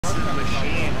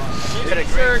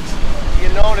These Zerks, you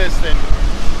notice that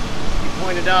you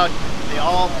pointed out, they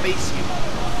all face you.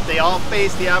 They all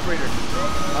face the operator.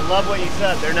 I love what you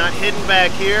said. They're not hidden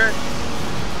back here.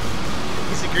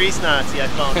 He's a grease Nazi, I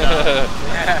found out.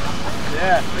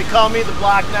 Yeah. They call me the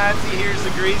block Nazi. Here's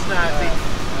the grease Nazi.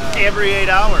 Every 8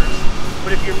 hours.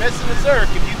 But if you're missing a Zerk,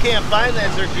 if you can't find that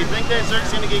Zerk, do you think that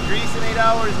Zerk's going to get grease in 8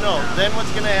 hours? No. Then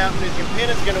what's going to happen is your pin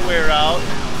is going to wear out.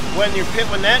 When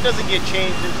that doesn't get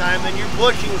changed in time, then your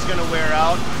bushing is going to wear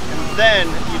out, and then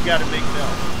you've got a big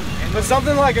bill. But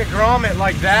something like a grommet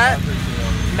like that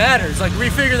matters. Like, we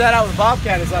figured that out with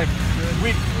BobCat. It's like,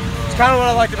 it's kind of what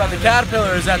I liked about the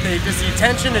Caterpillar is that the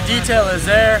attention to detail is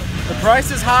there. The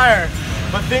price is higher,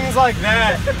 but things like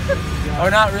that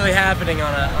are not really happening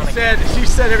on a she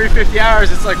said every 50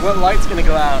 hours, it's like, what light's gonna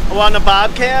go out? Oh, on the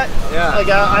BobCat? Yeah. Like,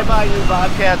 I buy new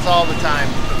BobCats all the time.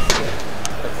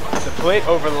 The plate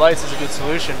over the lights is a good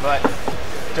solution, but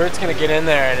dirt's gonna get in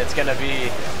there and it's gonna be...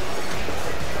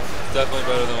 It's definitely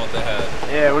better than what they had.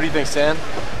 Yeah, what do you think, Stan?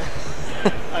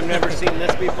 I've never seen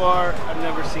this before. I've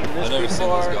never seen this before. I've never seen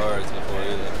those guards before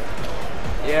either.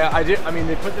 Yeah, I did. I mean,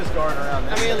 they put this guard around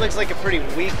this. I mean, it looks like a pretty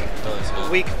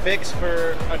weak fix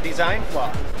for a design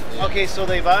flaw. Yeah. Okay, so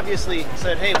they've obviously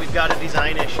said, hey, we've got a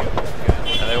design issue.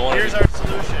 And they Here's our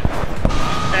solution.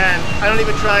 And I don't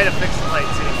even try to fix the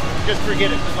lights anymore. Just forget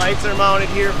it. The lights are mounted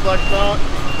here, flush mount.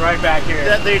 Right back here.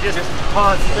 They just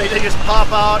pop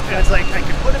out, and it's like, I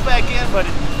can put it back in, but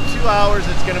in 2 hours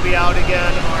it's going to be out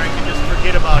again, or I can just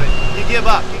forget about it. You give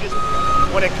up. You just,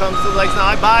 when it comes to lights,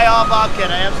 now I buy all BobCat.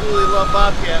 I absolutely love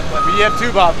BobCat, but you have 2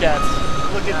 BobCats.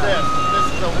 Look at this. This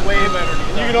is a way better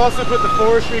design. You can also put the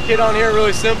forestry kit on here,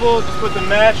 really simple. Just put the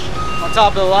mesh on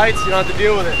top of the lights. You don't have to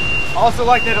deal with it. Also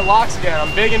like that it locks again.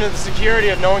 I'm big into the security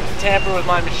of no one can tamper with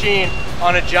my machine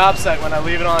on a job site when I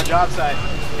leave it on a job site.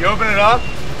 You open it up.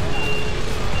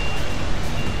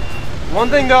 One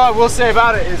thing though I will say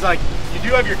about it is, like, you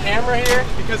do have your camera here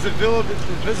because the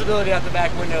visibility out the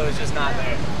back window is just not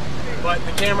there. But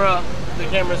the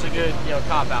camera's a good,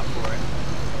 cop out for it.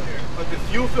 But the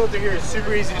fuel filter here is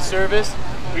super easy to service.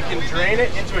 We can drain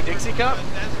it into a Dixie cup,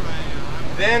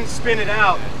 then spin it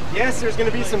out. Yes, there's going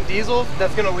to be some diesel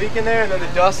that's going to leak in there, and then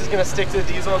the dust is going to stick to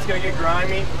the diesel. It's going to get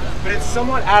grimy, but it's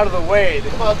somewhat out of the way.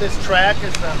 What about this track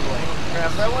assembly?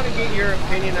 I want to get your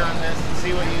opinion on this and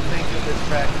see what you think of this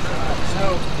track assembly.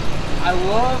 So, I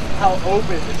love how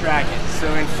open the track is.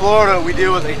 So in Florida, we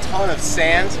deal with a ton of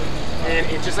sand, and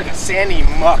it's just like a sandy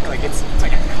muck. Like it's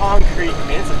like a concrete. I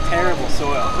mean, it's a terrible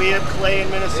soil. We have clay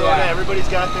in Minnesota. Yeah. Everybody's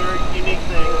got their unique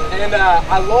thing. And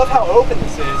I love how open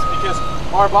this is because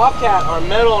our BobCat, our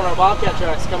metal and our BobCat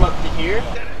tracks come up to here.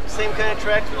 Same kind of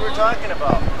tracks we were talking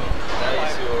about. Now you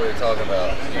see what we were talking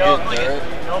about. No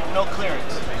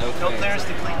clearance. No clearance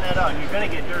to clean that out. You're going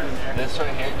to get dirt in there. This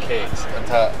right here cakes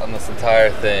on this entire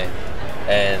thing.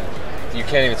 And you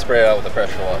can't even spray it out with a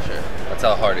pressure washer. That's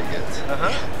how hard it gets.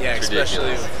 Yeah, it's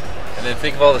especially. And then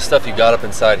think of all the stuff you got up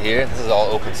inside here. This is all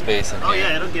open space in here. Oh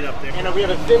yeah, it'll get up there. And we have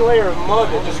a thin layer of mud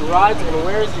that just rides and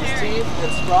wears these teeth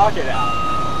and sprocket out.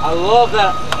 I love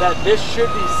that this should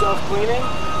be self-cleaning,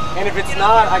 and if it's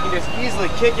not, I can just easily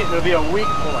kick it and it'll be a weak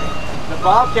point. The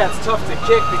BobCat's tough to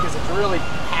kick because it's really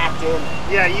packed in.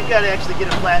 Yeah, you've got to actually get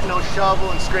a flat nose shovel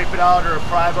and scrape it out, or a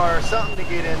pry bar or something to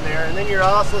get in there. And then you're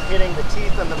also hitting the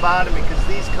teeth on the bottom because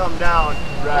these come down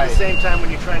at the same time when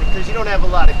you're trying to, because you don't have a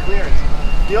lot of clearance.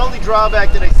 The only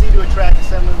drawback that I see to a track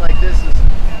assembly like this is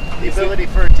the ability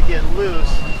for it to get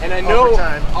loose. And I know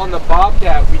on the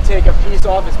BobCat, we take a piece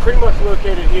off, it's pretty much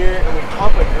located here, and we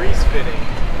pump a grease fitting.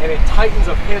 And it tightens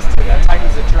a piston, that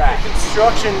tightens the track.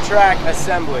 Construction track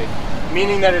assembly,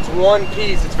 meaning that it's one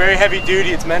piece, it's very heavy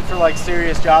duty, it's meant for like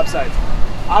serious job sites.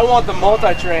 I want the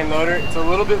multi-terrain loader, it's a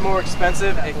little bit more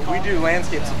expensive, and we do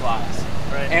landscape supplies.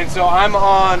 And so I'm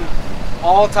on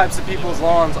all types of people's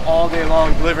lawns all day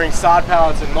long, delivering sod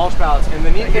pallets and mulch pallets. And the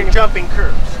neat thing, jumping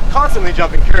curbs. Constantly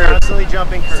jumping curbs. Constantly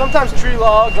jumping curbs. Sometimes tree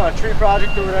logs on a tree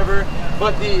project or whatever,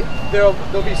 but there'll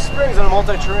be springs on a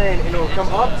multi-terrain and it'll come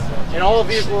up, and all of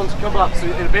these ones come up, so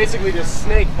it'll basically just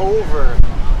snake over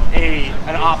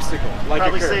an obstacle. Like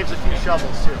probably saves a few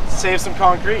shovels too. Saves some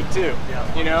concrete too,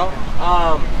 you know?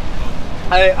 I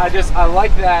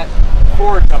like that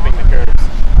for jumping the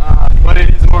curbs, but it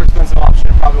is a more expensive option,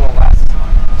 it probably won't last.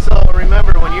 So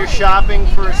remember, when you're shopping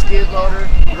for a skid loader,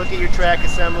 look at your track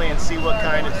assembly and see what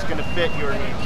kind is going to fit your needs.